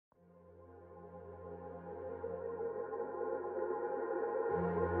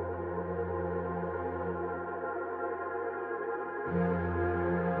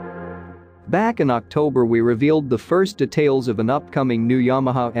Back in October we revealed the first details of an upcoming new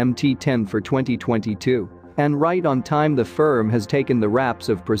Yamaha MT-10 for 2022. And right on time the firm has taken the wraps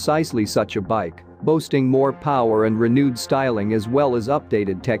of precisely such a bike, boasting more power and renewed styling as well as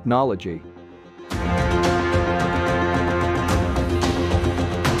updated technology.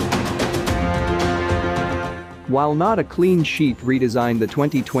 While not a clean sheet redesign, the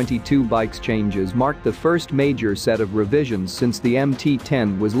 2022 bike's changes marked the first major set of revisions since the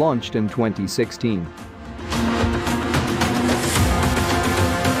MT-10 was launched in 2016.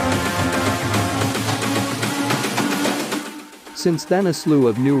 Since then a slew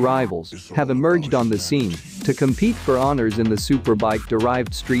of new rivals have emerged on the scene to compete for honors in the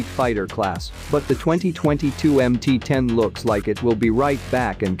superbike-derived street fighter class, but the 2022 MT-10 looks like it will be right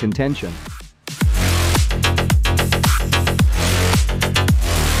back in contention.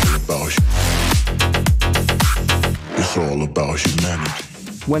 It's all about humanity.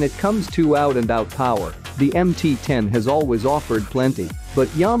 When it comes to out-and-out power, the MT-10 has always offered plenty, but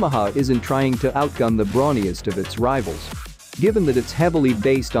Yamaha isn't trying to outgun the brawniest of its rivals. Given that it's heavily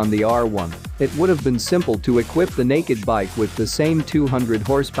based on the R1, it would have been simple to equip the naked bike with the same 200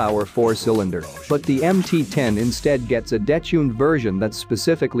 horsepower four-cylinder, but the MT-10 instead gets a detuned version that's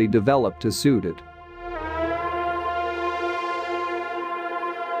specifically developed to suit it.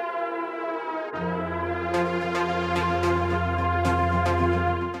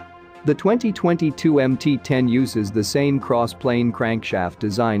 The 2022 MT-10 uses the same cross-plane crankshaft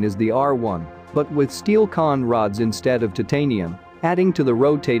design as the R1, but with steel con rods instead of titanium, adding to the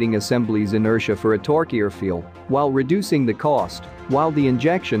rotating assembly's inertia for a torquier feel, while reducing the cost, while the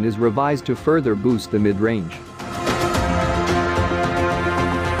injection is revised to further boost the mid-range.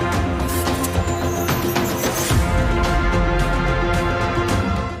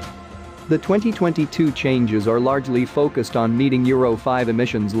 The 2022 changes are largely focused on meeting Euro 5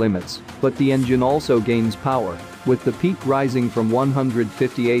 emissions limits, but the engine also gains power, with the peak rising from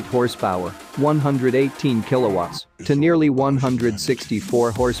 158 horsepower, 118 kilowatts, to nearly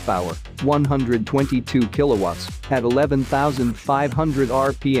 164 horsepower, 122 kilowatts, at 11,500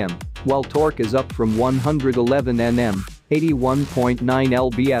 RPM, while torque is up from 111 Nm, 81.9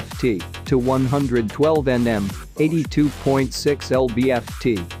 lb-ft, to 112 Nm, 82.6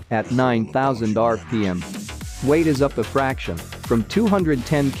 lb-ft, at 9,000 RPM. Weight is up a fraction, from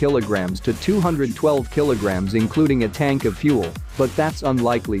 210 kilograms to 212 kilograms including a tank of fuel, but that's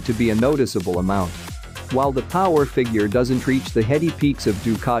unlikely to be a noticeable amount. While the power figure doesn't reach the heady peaks of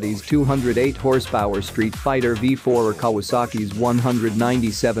Ducati's 208 horsepower Street Fighter V4 or Kawasaki's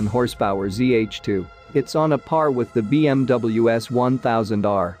 197 horsepower ZH2, it's on a par with the BMW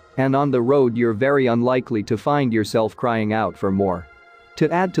S1000R, and on the road you're very unlikely to find yourself crying out for more.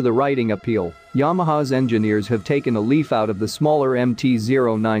 To add to the riding appeal, Yamaha's engineers have taken a leaf out of the smaller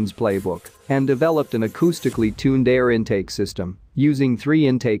MT-09's playbook and developed an acoustically tuned air intake system, using 3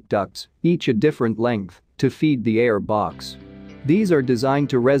 intake ducts, each a different length, to feed the air box. These are designed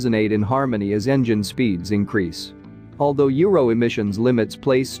to resonate in harmony as engine speeds increase. Although Euro emissions limits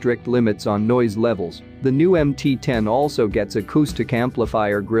place strict limits on noise levels, the new MT-10 also gets acoustic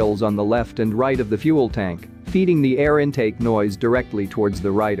amplifier grills on the left and right of the fuel tank, feeding the air intake noise directly towards the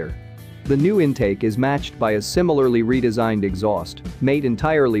rider. The new intake is matched by a similarly redesigned exhaust, made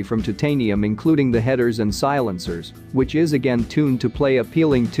entirely from titanium including the headers and silencers, which is again tuned to play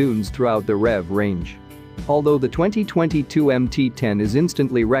appealing tunes throughout the rev range. Although the 2022 MT-10 is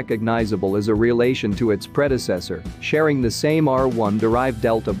instantly recognizable as a relation to its predecessor, sharing the same R1-derived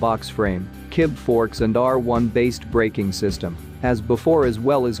Delta box frame, Kib forks and R1-based braking system, as before, as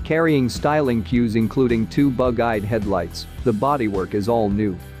well as carrying styling cues including 2 bug-eyed headlights, the bodywork is all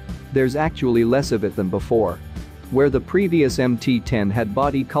new. There's actually less of it than before. Where the previous MT-10 had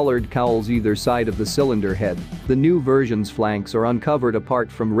body-colored cowls either side of the cylinder head, the new version's flanks are uncovered apart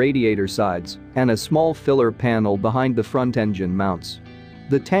from radiator sides, and a small filler panel behind the front engine mounts.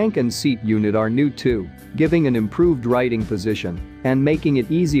 The tank and seat unit are new too, giving an improved riding position and making it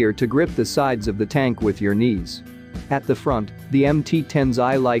easier to grip the sides of the tank with your knees. At the front, the MT-10's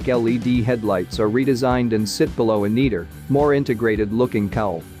eye-like LED headlights are redesigned and sit below a neater, more integrated-looking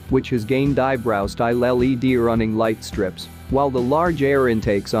cowl, which has gained eyebrow-style LED running light strips, while the large air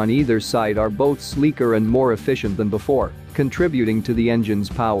intakes on either side are both sleeker and more efficient than before, contributing to the engine's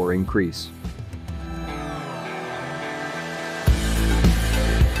power increase.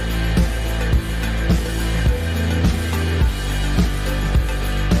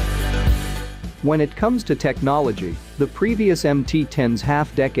 When it comes to technology, the previous MT-10's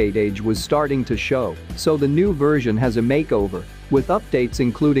half-decade age was starting to show, so the new version has a makeover, with updates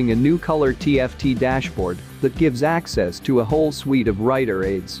including a new color TFT dashboard that gives access to a whole suite of rider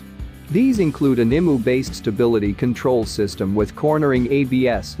aids. These include an IMU-based stability control system with cornering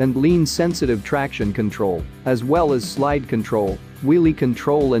ABS and lean-sensitive traction control, as well as slide control, wheelie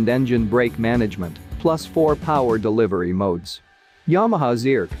control and engine brake management, plus 4 power delivery modes. Yamaha's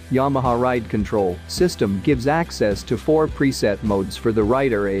IRC, Yamaha Ride Control system gives access to 4 preset modes for the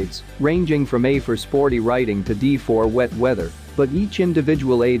rider aids, ranging from A for sporty riding to D for wet weather, but each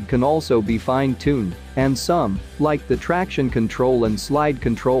individual aid can also be fine-tuned, and some, like the traction control and slide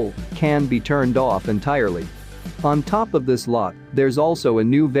control, can be turned off entirely. On top of this lot, there's also a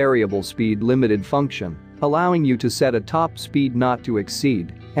new variable speed limited function, allowing you to set a top speed not to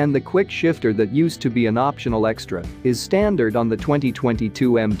exceed, and the quick shifter that used to be an optional extra is standard on the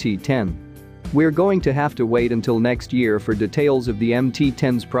 2022 MT-10. We're going to have to wait until next year for details of the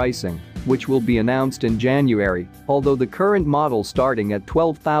MT-10's pricing, which will be announced in January, although the current model starting at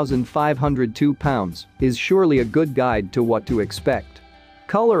 £12,502 is surely a good guide to what to expect.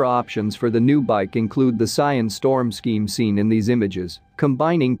 Color options for the new bike include the cyan storm scheme seen in these images,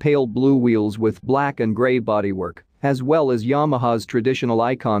 combining pale blue wheels with black and gray bodywork, as well as Yamaha's traditional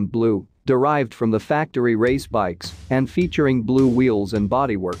icon blue, derived from the factory race bikes and featuring blue wheels and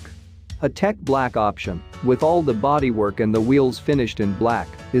bodywork. A tech black option, with all the bodywork and the wheels finished in black,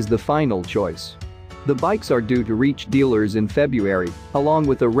 is the final choice. The bikes are due to reach dealers in February, along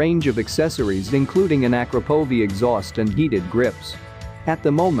with a range of accessories including an Akrapovi exhaust and heated grips. At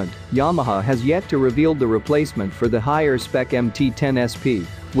the moment, Yamaha has yet to reveal the replacement for the higher-spec MT-10 SP,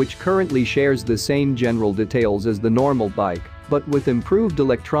 which currently shares the same general details as the normal bike, but with improved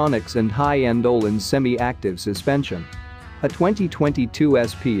electronics and high-end Öhlins semi-active suspension. A 2022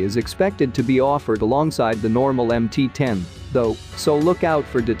 SP is expected to be offered alongside the normal MT-10, though, so look out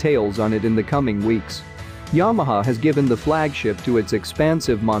for details on it in the coming weeks. Yamaha has given the flagship to its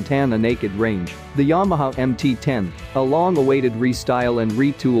expansive Montana Naked range, the Yamaha MT-10, a long-awaited restyle and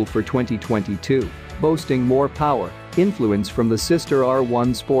retool for 2022, boasting more power, influence from the sister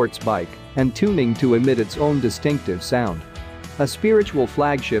R1 sports bike, and tuning to emit its own distinctive sound. A spiritual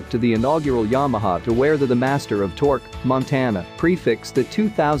flagship to the inaugural Yamaha to wear the Master of Torque, Montana, prefix the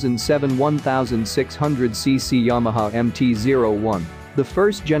 2007 1600cc Yamaha MT-01. The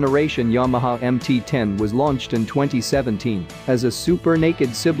first-generation Yamaha MT-10 was launched in 2017 as a super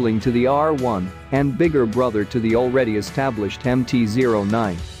naked sibling to the R1 and bigger brother to the already established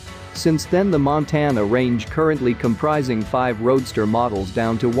MT-09. Since then, the Montana range, currently comprising 5 roadster models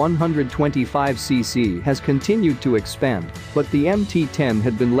down to 125cc, has continued to expand, but the MT-10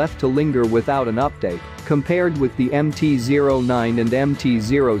 had been left to linger without an update, compared with the MT-09 and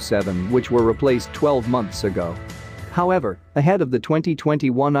MT-07, which were replaced 12 months ago. However, ahead of the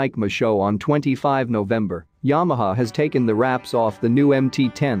 2021 EICMA show on 25 November, Yamaha has taken the wraps off the new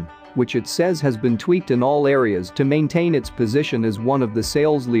MT-10, which it says has been tweaked in all areas to maintain its position as one of the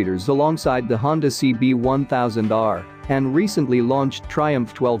sales leaders alongside the Honda CB1000R and recently launched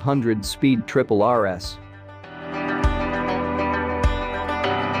Triumph 1200 Speed Triple RS.